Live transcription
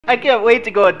I can't wait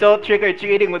to go adult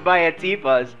trick-or-treating with my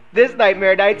Antifas. This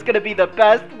Nightmare Night's gonna be the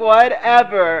best one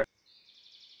ever.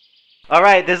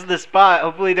 Alright, this is the spot.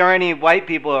 Hopefully there aren't any white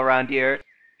people around here.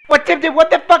 What, Tipton? What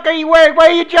the fuck are you wearing? Why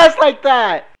are you dressed like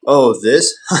that? Oh,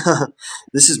 this?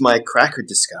 This is my cracker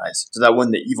disguise, so that when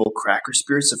the evil cracker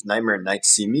spirits of Nightmare Night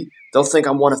see me, they'll think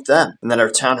I'm one of them, and that our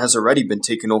town has already been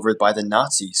taken over by the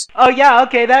Nazis. Oh yeah,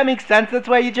 okay, that makes sense. That's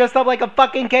why you dressed up like a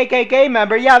fucking KKK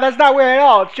member. Yeah, that's not weird at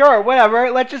all. Sure, whatever.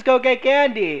 Let's just go get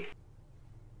candy.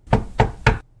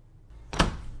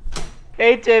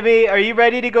 Hey Timmy, are you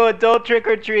ready to go adult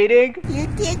trick-or-treating? You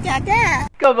did that.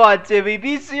 Come on Timmy,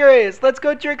 be serious. Let's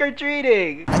go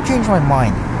trick-or-treating. I changed my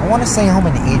mind. I want to stay home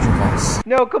and age reverse.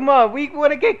 No, come on, we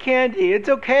want to get candy. It's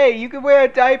okay, you can wear a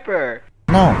diaper.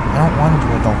 No, I don't want to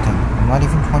do adulting. I'm not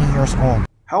even 20 years old.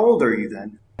 How old are you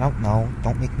then? I don't know.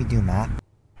 Don't make me do math.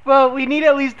 Well, we need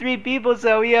at least 3 people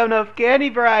so we have enough candy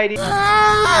variety.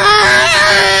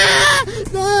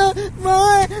 No,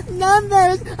 more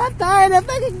numbers. I'm tired of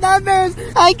fucking numbers.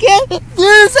 I can't do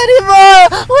this anymore.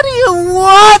 What do you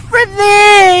want from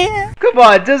me? Come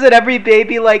on, doesn't every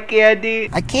baby like candy?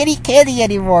 I can't eat candy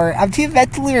anymore. I'm too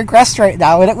mentally regressed right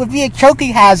now, and it would be a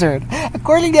choking hazard.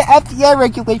 According to FDA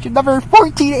regulation number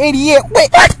 1488.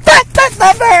 Wait, what's that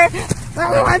number?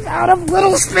 Oh, I'm out of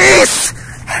little space.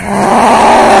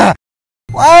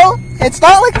 Well, it's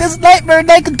not like this Nightmare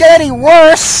Night could get any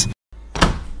worse.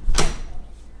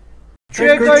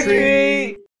 Trick or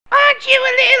treat! Aren't you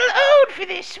a little old for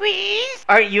this, sweeties?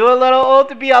 Aren't you a little old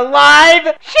to be alive?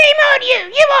 Shame on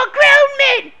you! You are grown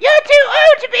men! You're too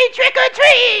old to be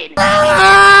trick-or-treating!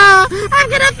 I'm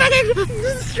gonna fucking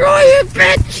destroy you,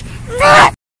 bitch!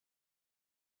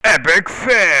 Epic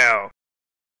fail!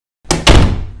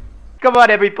 Come on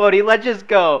everybody, let's just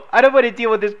go. I don't want to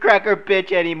deal with this cracker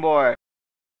bitch anymore.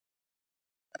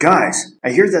 Guys,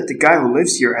 I hear that the guy who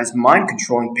lives here has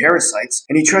mind-controlling parasites,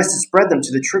 and he tries to spread them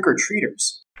to the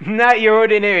trick-or-treaters. Not your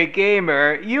ordinary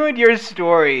gamer. You and your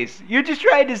stories. You're just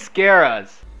trying to scare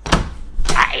us.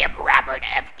 I am Robert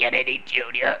F. Kennedy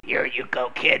Jr. Here you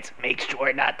go, kids. Make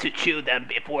sure not to chew them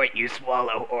before you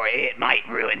swallow, or it might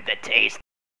ruin the taste.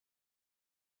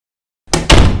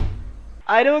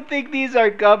 I don't think these are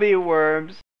gummy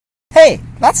worms. Hey,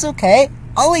 that's okay.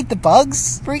 I'll eat the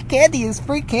bugs. Free candy is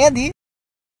free candy.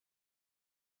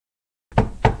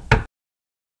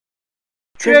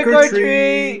 Trick or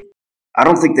treat! I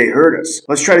don't think they heard us.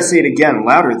 Let's try to say it again,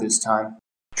 louder this time.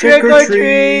 Trick or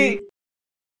treat!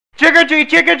 Trick or treat!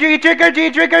 Trick or treat! Trick or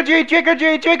treat! Trick or treat! Trick or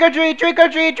treat! Trick or treat! Trick or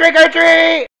treat! Trick or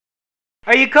treat!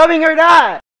 Are you coming or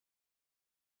not?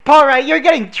 Alright, you're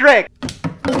getting tricked.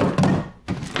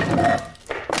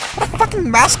 What fucking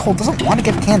masshole doesn't want to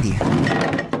get candy?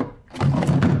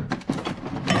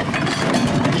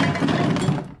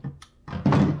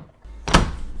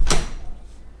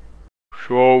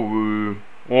 Sorry,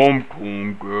 I'm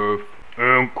tone deaf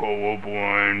and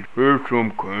colorblind. Here's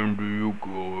some candy, you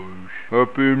guys.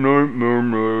 Happy Nightmare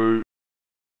Night.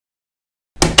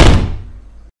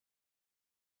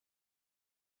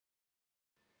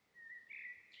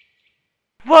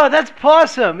 Whoa, that's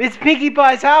awesome! It's Pinkie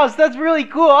Pie's house! That's really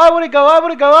cool! I wanna go! I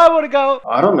wanna go! I wanna go!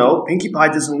 I don't know. Pinkie Pie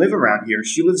doesn't live around here.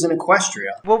 She lives in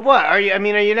Equestria. Well, what? Are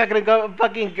you not gonna go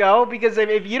fucking go? Because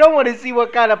if you don't want to see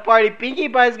what kind of party Pinkie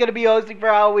Pie is gonna be hosting for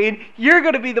Halloween, you're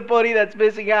gonna be the pony that's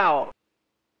missing out.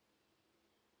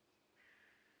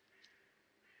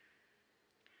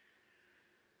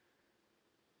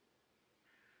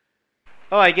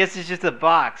 Oh, I guess it's just a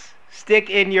box. Stick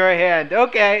in your hand.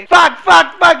 Okay. Fuck,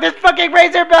 fuck, fuck! There's fucking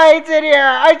razor blades in here!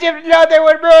 I didn't know they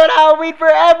would ruin Halloween for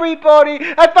everybody!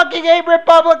 I fucking hate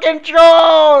Republican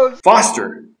trolls!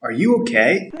 Foster, are you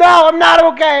okay? No, I'm not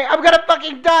okay! I'm gonna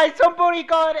fucking die! Somebody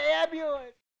call an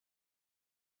ambulance!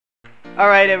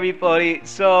 Alright, everybody.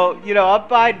 So, I'm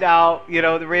fine now.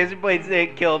 The razor blades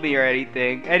didn't kill me or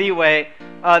anything. Anyway,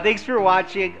 thanks for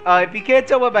watching. If you can't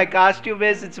tell what my costume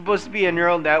is, it's supposed to be a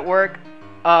neural network.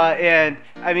 And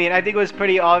I think it was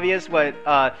pretty obvious what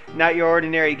Not Your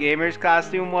Ordinary Gamer's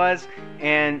costume was,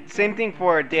 and same thing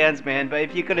for Dansman, but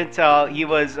if you couldn't tell, he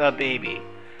was a baby.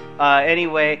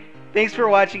 Anyway, thanks for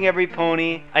watching every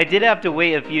pony. I did have to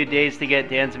wait a few days to get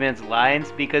Dansman's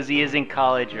lines because he is in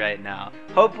college right now.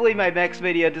 Hopefully my next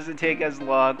video doesn't take as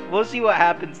long. We'll see what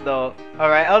happens though.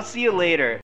 Alright, I'll see you later.